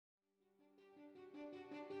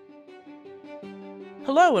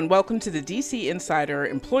Hello and welcome to the DC Insider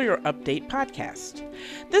Employer Update podcast.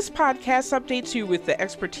 This podcast updates you with the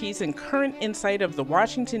expertise and current insight of the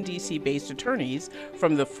Washington, D.C.-based attorneys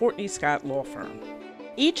from the Fortney Scott Law Firm.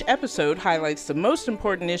 Each episode highlights the most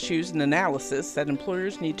important issues and analysis that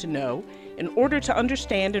employers need to know in order to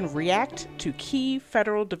understand and react to key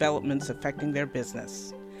federal developments affecting their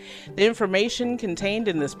business. The information contained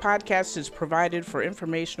in this podcast is provided for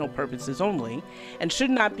informational purposes only and should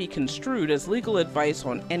not be construed as legal advice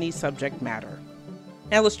on any subject matter.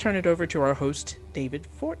 Now let's turn it over to our host, David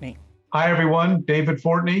Fortney. Hi, everyone. David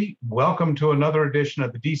Fortney. Welcome to another edition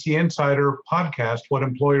of the DC Insider podcast, What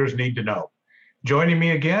Employers Need to Know. Joining me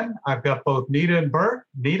again, I've got both Nita and Bert.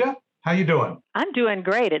 Nita, how you doing? I'm doing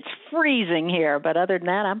great. It's freezing here, but other than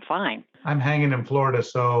that, I'm fine. I'm hanging in Florida,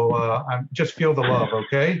 so I just feel the love,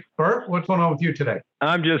 okay? Bert, what's going on with you today?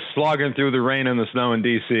 I'm just slogging through the rain and the snow in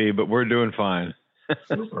D.C., but we're doing fine.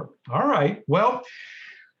 Super. All right. Well,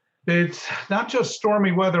 it's not just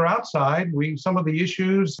stormy weather outside. Some of the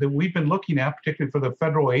issues that we've been looking at, particularly for the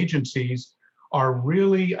federal agencies, are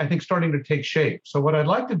really, I think, starting to take shape. So what I'd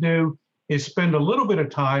like to do is spend a little bit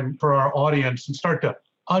of time for our audience and start to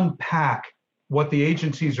unpack what the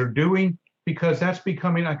agencies are doing, because that's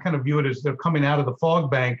becoming, I kind of view it as they're coming out of the fog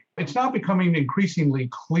bank. It's now becoming increasingly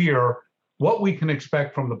clear what we can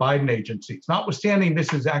expect from the Biden agencies. Notwithstanding,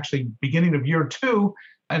 this is actually beginning of year 2,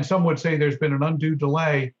 and some would say there's been an undue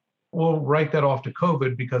delay. We'll write that off to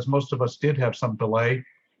COVID because most of us did have some delay.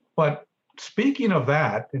 But speaking of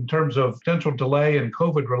that, in terms of potential delay and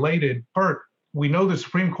COVID-related, Bert, we know the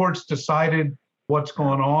Supreme Court's decided what's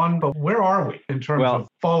going on, but where are we in terms of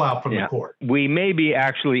fallout from the court? We may be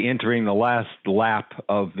actually entering the last lap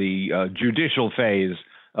of the judicial phase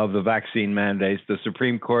of the vaccine mandates. The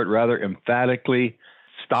Supreme Court rather emphatically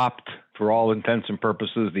stopped, for all intents and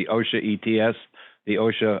purposes, the OSHA ETS, the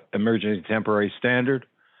OSHA Emergency Temporary Standard.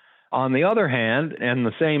 On the other hand, and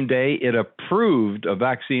the same day, it approved a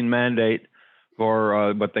vaccine mandate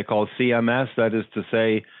for what they call CMS, that is to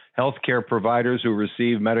say, healthcare providers who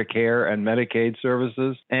receive Medicare and Medicaid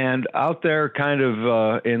services. And out there kind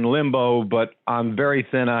of in limbo, but on very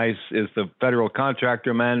thin ice, is the federal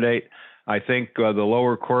contractor mandate. I think the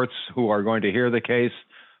lower courts who are going to hear the case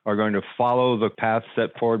are going to follow the path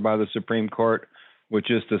set forward by the Supreme Court,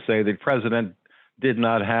 which is to say the president did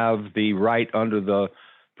not have the right under the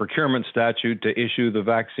procurement statute to issue the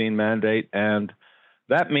vaccine mandate. And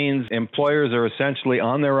that means employers are essentially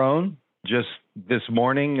on their own. Just this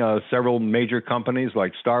morning, several major companies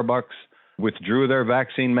like Starbucks withdrew their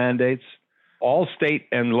vaccine mandates. All state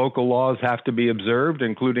and local laws have to be observed,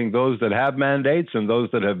 including those that have mandates and those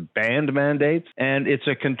that have banned mandates. And it's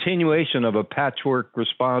a continuation of a patchwork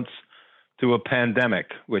response to a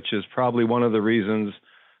pandemic, which is probably one of the reasons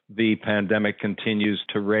the pandemic continues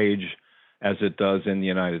to rage as it does in the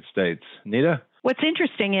United States. Nita? What's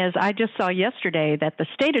interesting is I just saw yesterday that the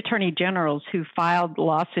state attorney generals who filed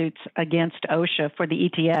lawsuits against OSHA for the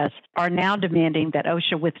ETS are now demanding that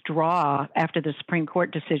OSHA withdraw, after the Supreme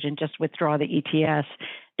Court decision, just withdraw the ETS.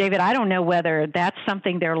 David, I don't know whether that's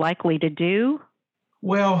something they're likely to do.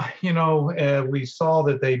 Well, we saw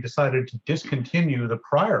that they decided to discontinue the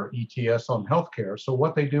prior ETS on healthcare. So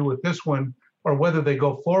what they do with this one, or whether they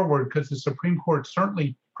go forward, because the Supreme Court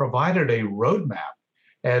certainly provided a roadmap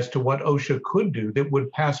as to what OSHA could do that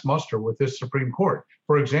would pass muster with this Supreme Court.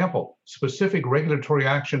 For example, specific regulatory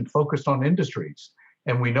action focused on industries.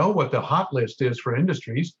 And we know what the hot list is for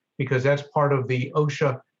industries because that's part of the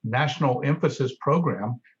OSHA National Emphasis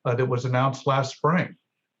Program that was announced last spring.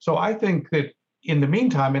 So I think that in the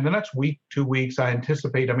meantime, in the next week, 2 weeks, I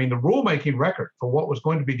anticipate, the rulemaking record for what was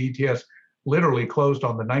going to be the ETS literally closed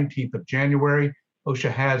on the 19th of January.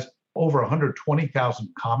 OSHA has over 120,000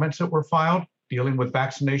 comments that were filed dealing with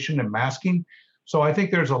vaccination and masking. So I think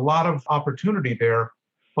there's a lot of opportunity there,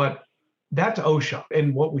 but that's OSHA.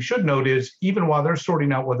 And what we should note is even while they're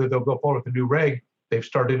sorting out whether they'll go forward with the new reg, they've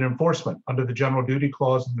started enforcement under the General Duty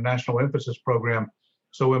Clause in the National Emphasis Program.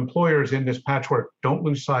 So employers in this patchwork don't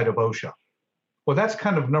lose sight of OSHA. Well, that's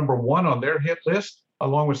kind of number one on their hit list,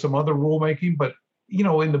 along with some other rulemaking. But,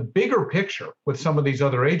 in the bigger picture with some of these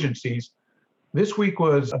other agencies, this week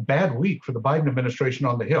was a bad week for the Biden administration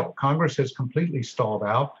on the Hill. Congress has completely stalled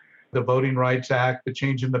out. The Voting Rights Act, the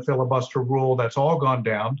change in the filibuster rule, that's all gone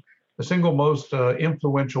down. The single most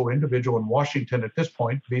influential individual in Washington at this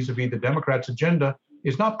point, vis-a-vis the Democrats' agenda,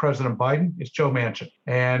 is not President Biden, it's Joe Manchin.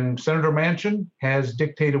 And Senator Manchin has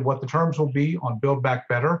dictated what the terms will be on Build Back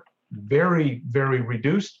Better, very, very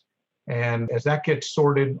reduced. And as that gets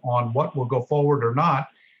sorted on what will go forward or not,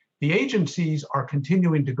 the agencies are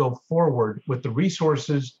continuing to go forward with the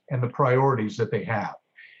resources and the priorities that they have.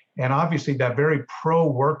 And obviously that very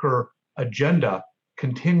pro-worker agenda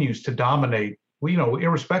continues to dominate,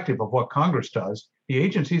 irrespective of what Congress does, the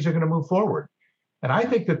agencies are going to move forward. And I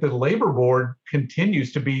think that the labor board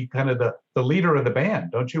continues to be kind of the leader of the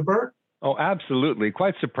band, don't you, Bert? Oh, absolutely.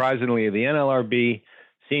 Quite surprisingly, the NLRB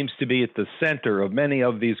seems to be at the center of many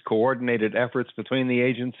of these coordinated efforts between the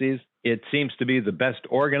agencies. It seems to be the best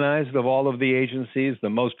organized of all of the agencies, the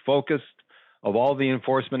most focused of all the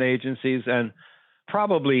enforcement agencies, and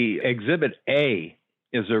probably Exhibit A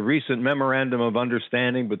is a recent memorandum of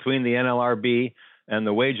understanding between the NLRB and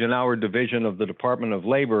the Wage and Hour Division of the Department of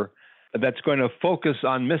Labor that's going to focus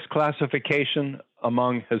on misclassification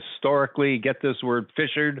among historically, get this word,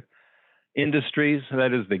 fissured industries.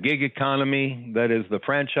 That is the gig economy, that is the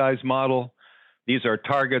franchise model. These are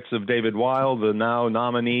targets of David Weil, the now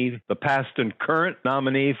nominee, the past and current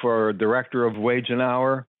nominee for Director of Wage and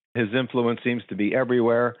Hour. His influence seems to be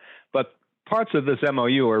everywhere. But parts of this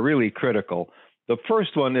MOU are really critical. The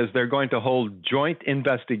first one is they're going to hold joint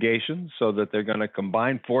investigations so that they're going to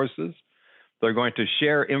combine forces. They're going to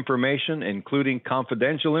share information, including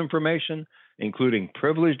confidential information, including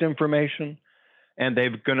privileged information. And they're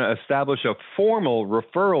going to establish a formal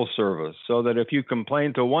referral service so that if you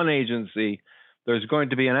complain to one agency, there's going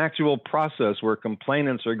to be an actual process where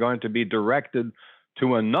complainants are going to be directed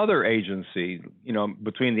to another agency,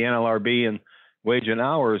 between the NLRB and Wage and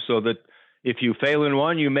Hour, so that if you fail in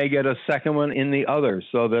one, you may get a second one in the other,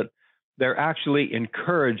 so that they're actually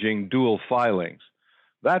encouraging dual filings.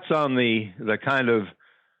 That's on the kind of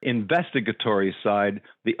investigatory side.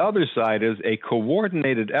 The other side is a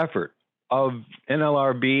coordinated effort of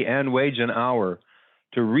NLRB and Wage and Hour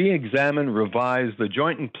to re-examine, revise the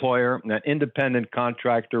joint employer and independent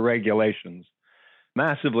contractor regulations.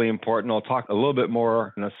 Massively important. I'll talk a little bit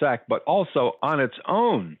more in a sec, but also on its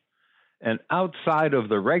own and outside of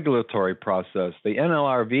the regulatory process, the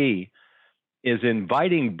NLRB is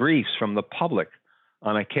inviting briefs from the public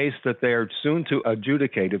on a case that they are soon to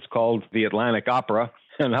adjudicate. It's called the Atlantic Opera,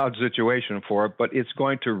 an odd situation for it, but it's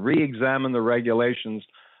going to re-examine the regulations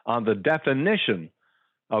on the definition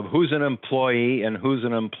of who's an employee and who's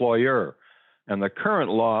an employer. And the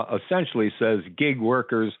current law essentially says gig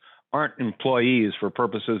workers aren't employees for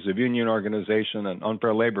purposes of union organization and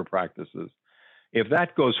unfair labor practices. If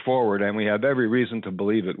that goes forward, and we have every reason to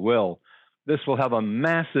believe it will, this will have a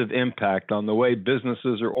massive impact on the way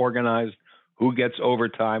businesses are organized, who gets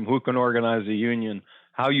overtime, who can organize a union,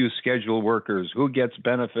 how you schedule workers, who gets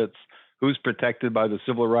benefits, who's protected by the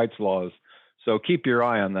civil rights laws. So keep your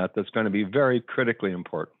eye on that. That's going to be very critically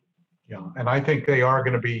important. Yeah, and I think they are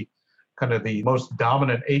going to be kind of the most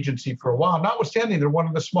dominant agency for a while, notwithstanding they're one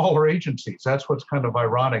of the smaller agencies. That's what's kind of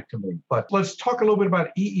ironic to me. But let's talk a little bit about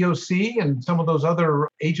EEOC and some of those other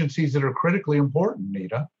agencies that are critically important,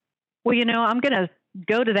 Nita. Well, I'm going to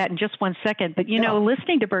go to that in just one second. But,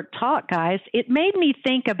 listening to Bert talk, guys, it made me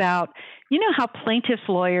think about, how plaintiffs'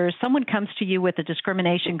 lawyers, someone comes to you with a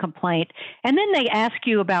discrimination complaint, and then they ask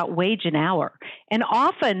you about wage and hour. And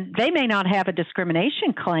often they may not have a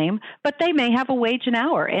discrimination claim, but they may have a wage and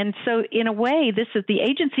hour. And so in a way, the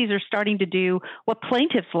agencies are starting to do what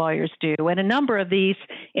plaintiffs' lawyers do. And a number of these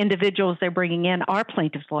individuals they're bringing in are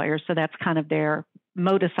plaintiffs' lawyers. So that's kind of their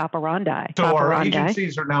modus operandi. So our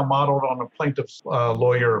agencies are now modeled on a plaintiff's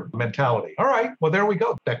lawyer mentality. All right. Well, there we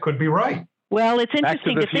go. That could be right. Well, it's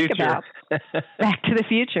interesting to think about. Back to the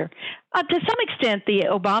future. To some extent, the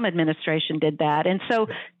Obama administration did that. And so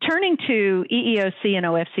turning to EEOC and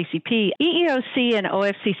OFCCP, EEOC and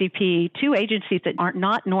OFCCP, two agencies that are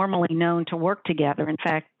not normally known to work together, in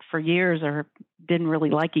fact, for years or didn't really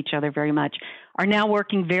like each other very much, are now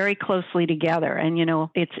working very closely together. And,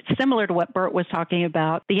 it's similar to what Bert was talking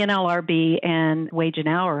about, the NLRB and Wage and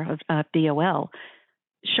Hour of DOL.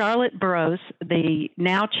 Charlotte Burroughs, the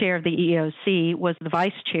now chair of the EEOC, was the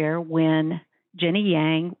vice chair when Jenny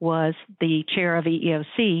Yang was the chair of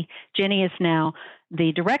EEOC. Jenny is now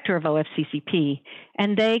the director of OFCCP.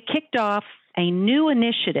 And they kicked off a new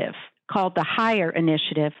initiative called the HIRE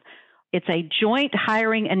Initiative. It's a joint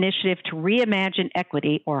hiring initiative to reimagine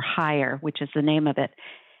equity, or HIRE, which is the name of it.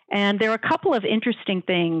 And there are a couple of interesting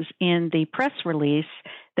things in the press release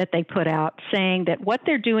that they put out saying that what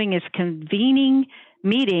they're doing is convening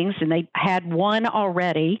meetings, and they had one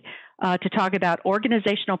already, to talk about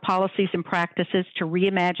organizational policies and practices to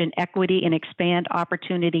reimagine equity and expand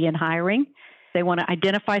opportunity in hiring. They want to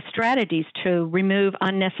identify strategies to remove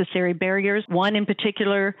unnecessary barriers, one in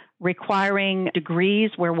particular requiring degrees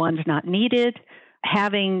where one's not needed,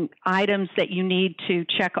 having items that you need to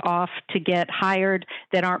check off to get hired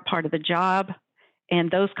that aren't part of the job, and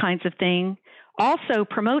those kinds of things. Also,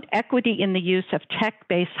 promote equity in the use of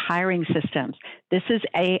tech-based hiring systems. This is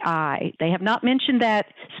AI. They have not mentioned that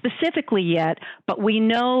specifically yet, but we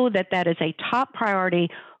know that that is a top priority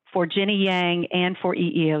for Jenny Yang and for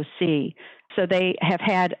EEOC. So they have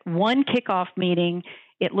had one kickoff meeting.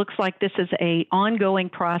 It looks like this is an ongoing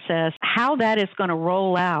process. How that is going to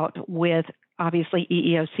roll out with, obviously,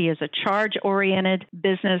 EEOC is a charge-oriented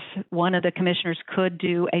business. One of the commissioners could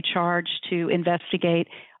do a charge to investigate.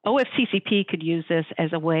 OFCCP could use this as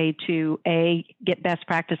a way to, A, get best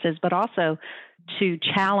practices, but also to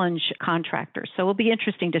challenge contractors. So it'll be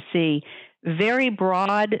interesting to see very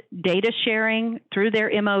broad data sharing through their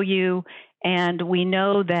MOU, and we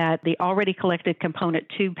know that the already collected component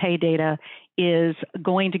 2 pay data is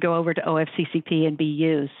going to go over to OFCCP and be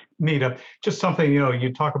used. Nita, just something,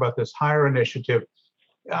 you talk about this hire initiative.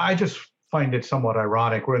 I just find it somewhat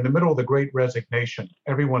ironic. We're in the middle of the Great Resignation.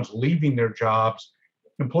 Everyone's leaving their jobs.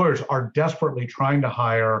 Employers are desperately trying to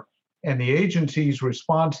hire, and the agency's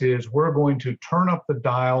response is, we're going to turn up the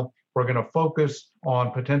dial. We're going to focus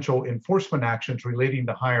on potential enforcement actions relating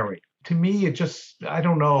to hiring. To me, I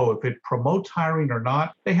don't know if it promotes hiring or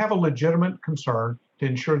not. They have a legitimate concern to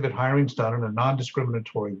ensure that hiring's done in a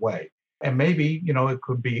non-discriminatory way. And maybe, it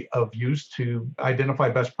could be of use to identify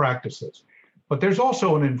best practices. But there's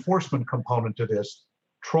also an enforcement component to this,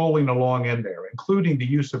 trolling along in there, including the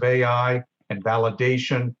use of AI and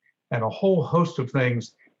validation and a whole host of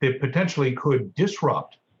things that potentially could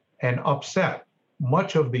disrupt and upset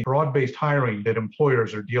much of the broad-based hiring that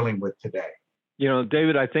employers are dealing with today.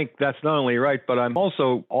 David, I think that's not only right, but I'm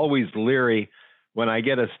also always leery when I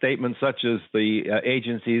get a statement such as the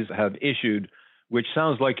agencies have issued, which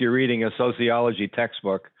sounds like you're reading a sociology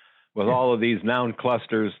textbook with all of these noun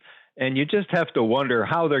clusters. And you just have to wonder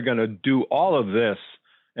how they're going to do all of this.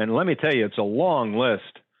 And let me tell you, it's a long list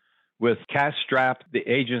with cash-strapped the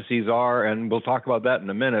agencies are, and we'll talk about that in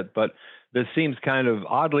a minute. But this seems kind of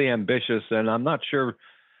oddly ambitious, and I'm not sure,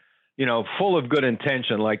 full of good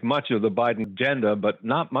intention, like much of the Biden agenda, but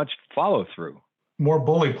not much follow-through. More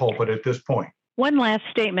bully pulpit at this point. One last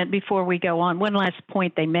statement before we go on. One last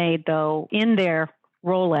point they made, though, in their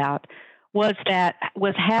rollout was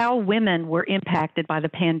how women were impacted by the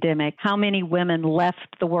pandemic, how many women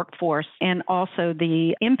left the workforce, and also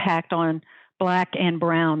the impact on Black and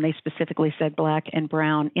Brown. They specifically said Black and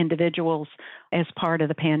Brown individuals as part of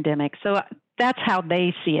the pandemic. So that's how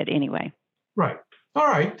they see it anyway. Right. All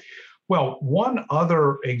right. Well, one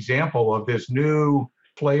other example of this new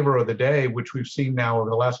flavor of the day, which we've seen now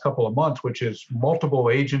over the last couple of months, which is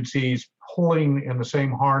multiple agencies pulling in the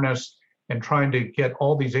same harness and trying to get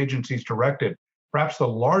all these agencies directed. Perhaps the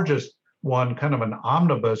largest one, kind of an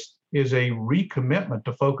omnibus, is a recommitment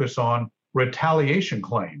to focus on retaliation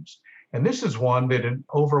claims. And this is one that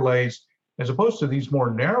overlays, as opposed to these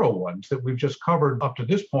more narrow ones that we've just covered up to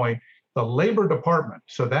this point, the Labor Department.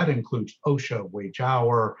 So that includes OSHA, Wage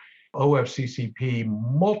Hour, OFCCP,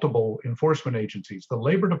 multiple enforcement agencies. The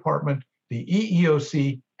Labor Department, the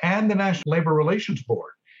EEOC, and the National Labor Relations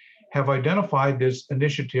Board have identified this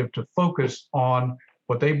initiative to focus on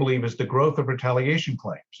what they believe is the growth of retaliation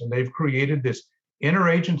claims. And they've created this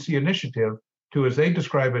interagency initiative to, as they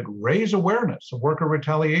describe it, raise awareness of worker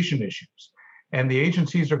retaliation issues. And the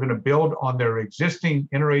agencies are going to build on their existing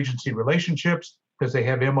interagency relationships because they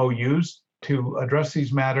have MOUs to address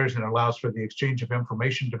these matters, and allows for the exchange of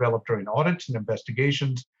information developed during audits and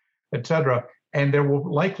investigations, et cetera. And there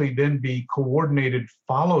will likely then be coordinated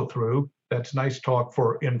follow-through. That's nice talk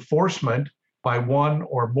for enforcement by one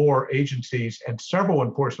or more agencies, and several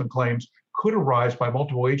enforcement claims could arise by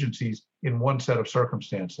multiple agencies in one set of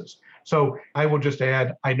circumstances. So I will just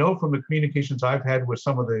add, I know from the communications I've had with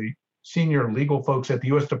some of the senior legal folks at the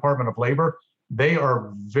U.S. Department of Labor, they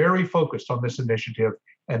are very focused on this initiative,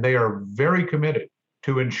 and they are very committed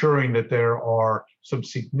to ensuring that there are some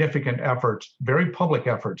significant efforts, very public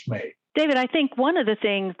efforts made. David, I think one of the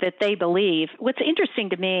things that they believe, what's interesting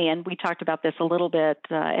to me, and we talked about this a little bit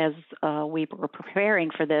as we were preparing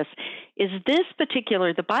for this, is this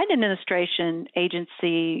particular, the Biden administration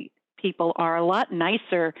agency people are a lot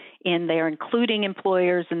nicer in there, including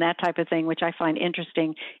employers and that type of thing, which I find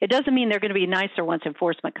interesting. It doesn't mean they're going to be nicer once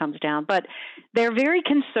enforcement comes down, but they're very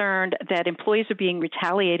concerned that employees are being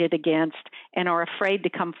retaliated against and are afraid to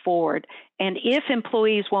come forward. And if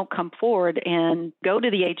employees won't come forward and go to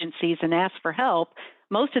the agencies and ask for help,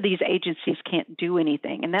 most of these agencies can't do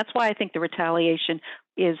anything. And that's why I think the retaliation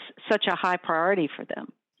is such a high priority for them.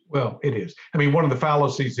 Well, it is. I mean, one of the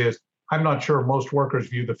fallacies is, I'm not sure most workers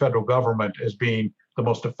view the federal government as being the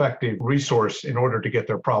most effective resource in order to get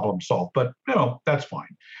their problem solved, but that's fine.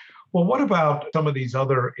 Well, what about some of these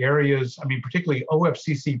other areas? I mean, particularly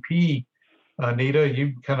OFCCP Anita,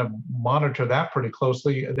 you kind of monitor that pretty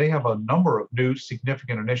closely. They have a number of new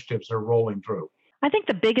significant initiatives they're rolling through. I think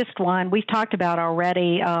the biggest one we've talked about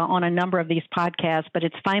already on a number of these podcasts, but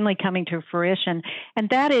it's finally coming to fruition, and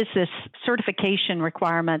that is this certification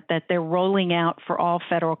requirement that they're rolling out for all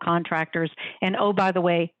federal contractors, and oh, by the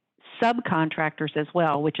way, subcontractors as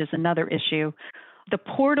well, which is another issue. The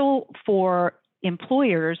portal for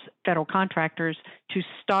employers, federal contractors, to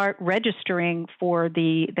start registering for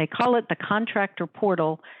they call it the contractor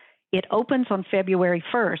portal. It opens on February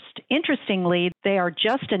 1st. Interestingly, they are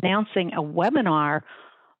just announcing a webinar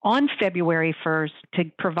on February 1st to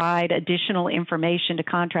provide additional information to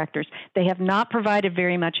contractors. They have not provided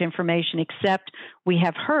very much information, except we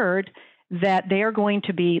have heard that they are going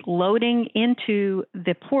to be loading into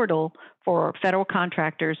the portal for federal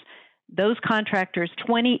contractors those contractors'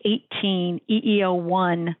 2018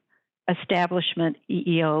 EEO-1 establishment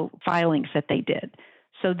EEO filings that they did.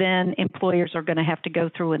 So then employers are going to have to go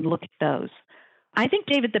through and look at those. I think,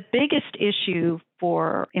 David, the biggest issue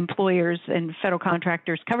for employers and federal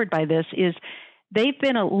contractors covered by this is they've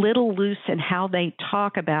been a little loose in how they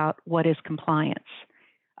talk about what is compliance.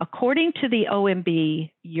 According to the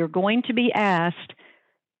OMB, you're going to be asked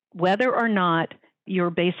whether or not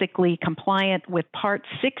you're basically compliant with Part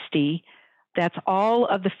 60. That's all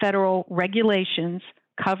of the federal regulations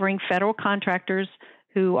covering federal contractors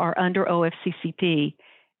who are under OFCCP.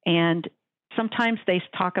 And sometimes they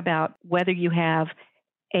talk about whether you have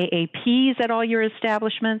AAPs at all your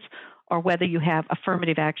establishments or whether you have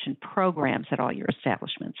affirmative action programs at all your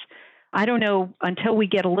establishments. I don't know, until we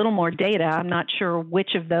get a little more data, I'm not sure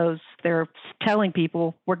which of those they're telling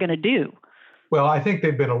people we're going to do. Well, I think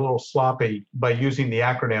they've been a little sloppy by using the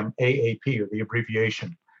acronym AAP, or the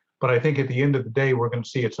abbreviation. But I think at the end of the day, we're going to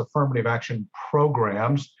see it's affirmative action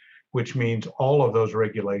programs, which means all of those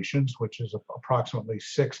regulations, which is approximately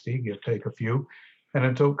 60, give take a few, and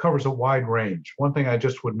it covers a wide range. One thing I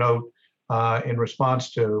just would note in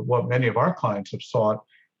response to what many of our clients have sought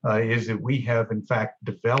is that we have, in fact,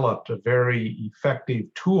 developed a very effective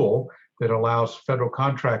tool that allows federal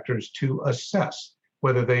contractors to assess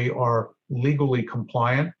whether they are legally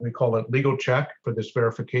compliant. We call it Legal Check for this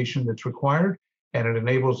verification that's required, and it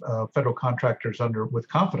enables federal contractors with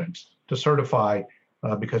confidence to certify,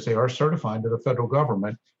 because they are certifying to the federal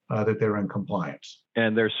government that they're in compliance.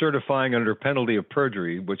 And they're certifying under penalty of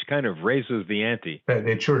perjury, which kind of raises the ante.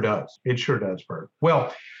 It sure does. It sure does, Bert.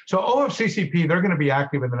 Well, so OFCCP, they're going to be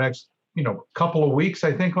active in the next, couple of weeks,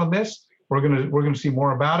 I think, on this. We're going to see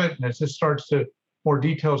more about it, and as this starts to more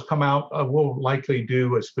details come out, we'll likely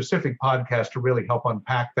do a specific podcast to really help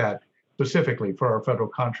unpack that specifically for our federal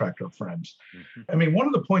contractor friends. Mm-hmm. I mean, one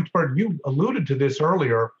of the points, Bert, you alluded to this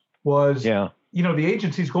earlier, was the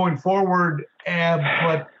agencies going forward,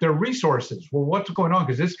 but their resources. Well, what's going on?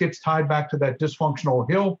 Because this gets tied back to that dysfunctional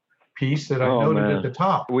Hill piece that I noted at the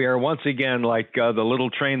top. We are once again like the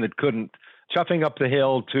little train that couldn't, chuffing up the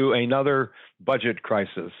hill to another budget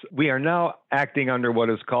crisis. We are now acting under what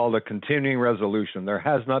is called a continuing resolution. There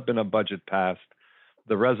has not been a budget passed.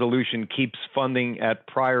 The resolution keeps funding at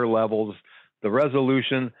prior levels. The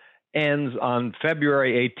resolution ends on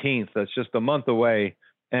February 18th. That's just a month away.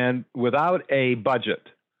 And without a budget,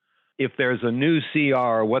 if there's a new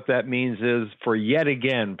CR, what that means is for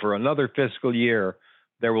another fiscal year,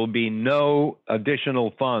 there will be no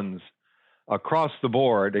additional funds across the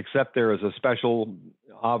board, except there is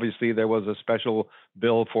obviously there was a special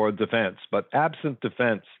bill for defense, but absent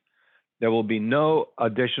defense, there will be no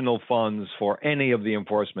additional funds for any of the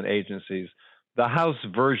enforcement agencies. The House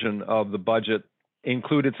version of the budget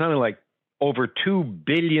included something like over $2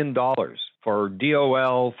 billion for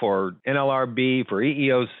DOL, for NLRB, for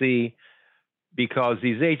EEOC, because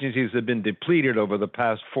these agencies have been depleted over the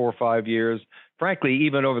past 4 or 5 years, frankly,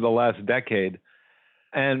 even over the last decade.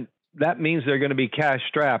 And that means they're going to be cash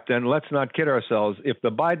strapped. And let's not kid ourselves. If the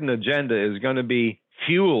Biden agenda is going to be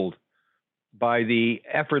fueled by the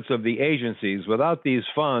efforts of the agencies, without these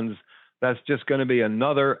funds, that's just going to be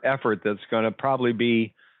another effort that's going to probably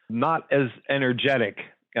be not as energetic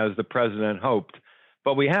as the president hoped.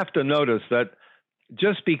 But we have to notice that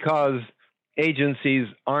just because agencies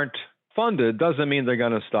aren't funded doesn't mean they're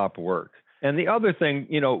going to stop work. And the other thing,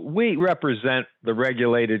 we represent the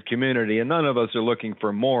regulated community, and none of us are looking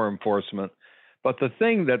for more enforcement. But the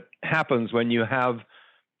thing that happens when you have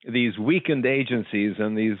these weakened agencies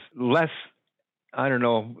and these less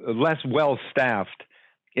well-staffed,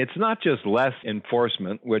 it's not just less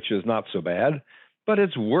enforcement, which is not so bad, but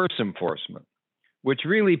it's worse enforcement, which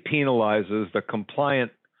really penalizes the compliant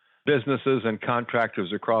businesses and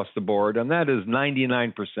contractors across the board, and that is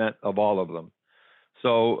 99% of all of them.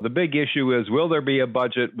 So the big issue is, will there be a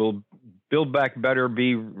budget? Will Build Back Better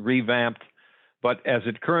be revamped. But as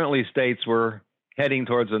it currently states, we're heading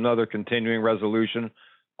towards another continuing resolution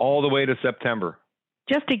all the way to September.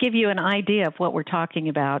 Just to give you an idea of what we're talking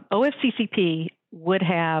about, OFCCP would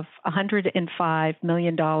have $105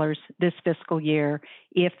 million this fiscal year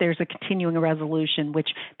if there's a continuing resolution, which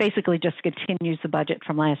basically just continues the budget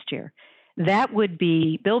from last year. That would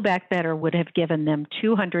be, Build Back Better would have given them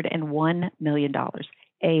 $201 million,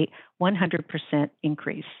 a 100%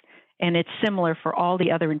 increase. And it's similar for all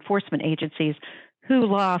the other enforcement agencies who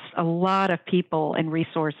lost a lot of people and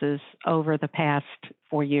resources over the past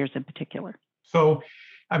 4 years in particular. So,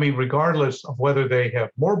 I mean, regardless of whether they have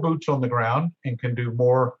more boots on the ground and can do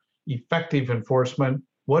more effective enforcement,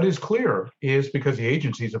 what is clear is, because the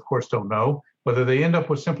agencies, of course, don't know, whether they end up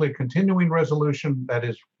with simply a continuing resolution that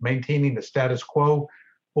is maintaining the status quo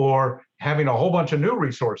or having a whole bunch of new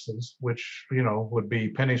resources, which, would be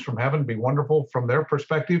pennies from heaven, be wonderful from their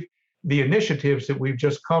perspective. The initiatives that we've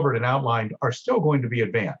just covered and outlined are still going to be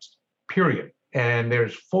advanced, period. And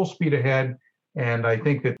there's full speed ahead. And I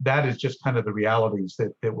think that is just kind of the realities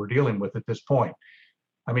that we're dealing with at this point.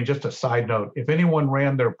 I mean, just a side note, if anyone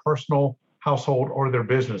ran their personal household or their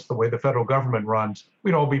business the way the federal government runs,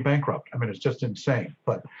 we'd all be bankrupt. I mean, it's just insane.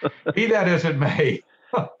 But be that as it may.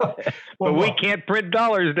 But we can't print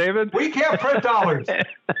dollars, David. We can't print dollars.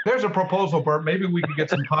 There's a proposal, Bert. Maybe we could get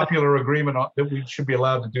some popular agreement that we should be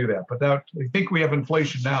allowed to do that. But I think we have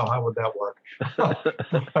inflation now. How would that work?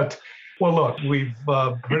 But, well, look, we've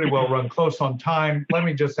pretty well run close on time. Let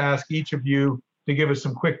me just ask each of you to give us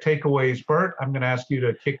some quick takeaways. Bert, I'm going to ask you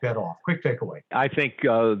to kick that off. Quick takeaway. I think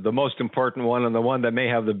the most important one, and the one that may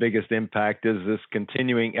have the biggest impact, is this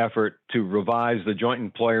continuing effort to revise the joint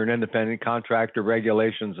employer and independent contractor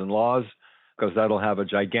regulations and laws, because that'll have a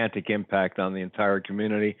gigantic impact on the entire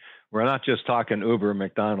community. We're not just talking Uber,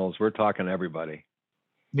 McDonald's, we're talking everybody.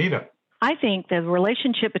 Nita. I think the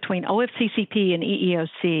relationship between OFCCP and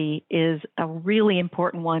EEOC is a really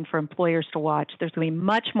important one for employers to watch. There's going to be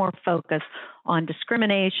much more focus on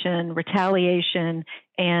discrimination, retaliation,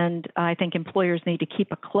 and I think employers need to keep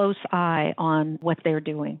a close eye on what they're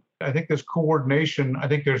doing. I think this coordination, I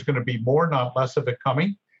think there's going to be more, not less of it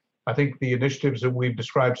coming. I think the initiatives that we've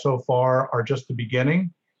described so far are just the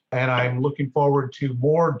beginning. And I'm looking forward to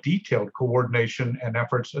more detailed coordination and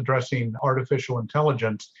efforts addressing artificial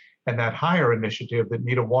intelligence and that higher initiative that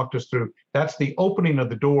Nita walked us through. That's the opening of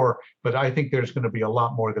the door, but I think there's going to be a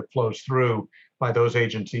lot more that flows through by those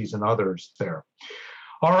agencies and others there.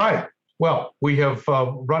 All right. Well, we have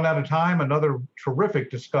run out of time. Another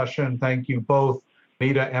terrific discussion. Thank you both,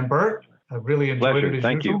 Nita and Bert. I really enjoyed it as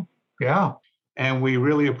Thank usual. You. Yeah. And we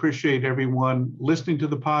really appreciate everyone listening to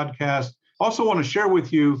the podcast. Also want to share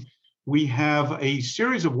with you, we have a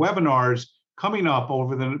series of webinars coming up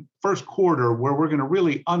over the first quarter where we're going to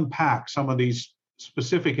really unpack some of these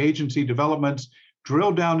specific agency developments,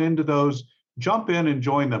 drill down into those, jump in and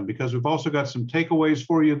join them, because we've also got some takeaways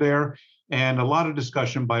for you there and a lot of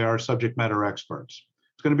discussion by our subject matter experts.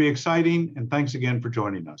 It's going to be exciting, and thanks again for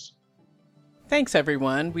joining us. Thanks,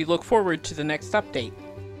 everyone. We look forward to the next update.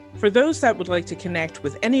 For those that would like to connect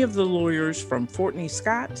with any of the lawyers from Fortney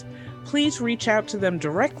Scott, please reach out to them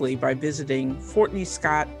directly by visiting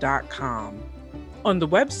fortneyscott.com. On the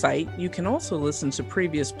website, you can also listen to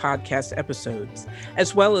previous podcast episodes,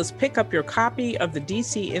 as well as pick up your copy of the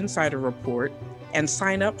DC Insider Report and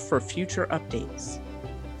sign up for future updates.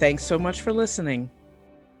 Thanks so much for listening.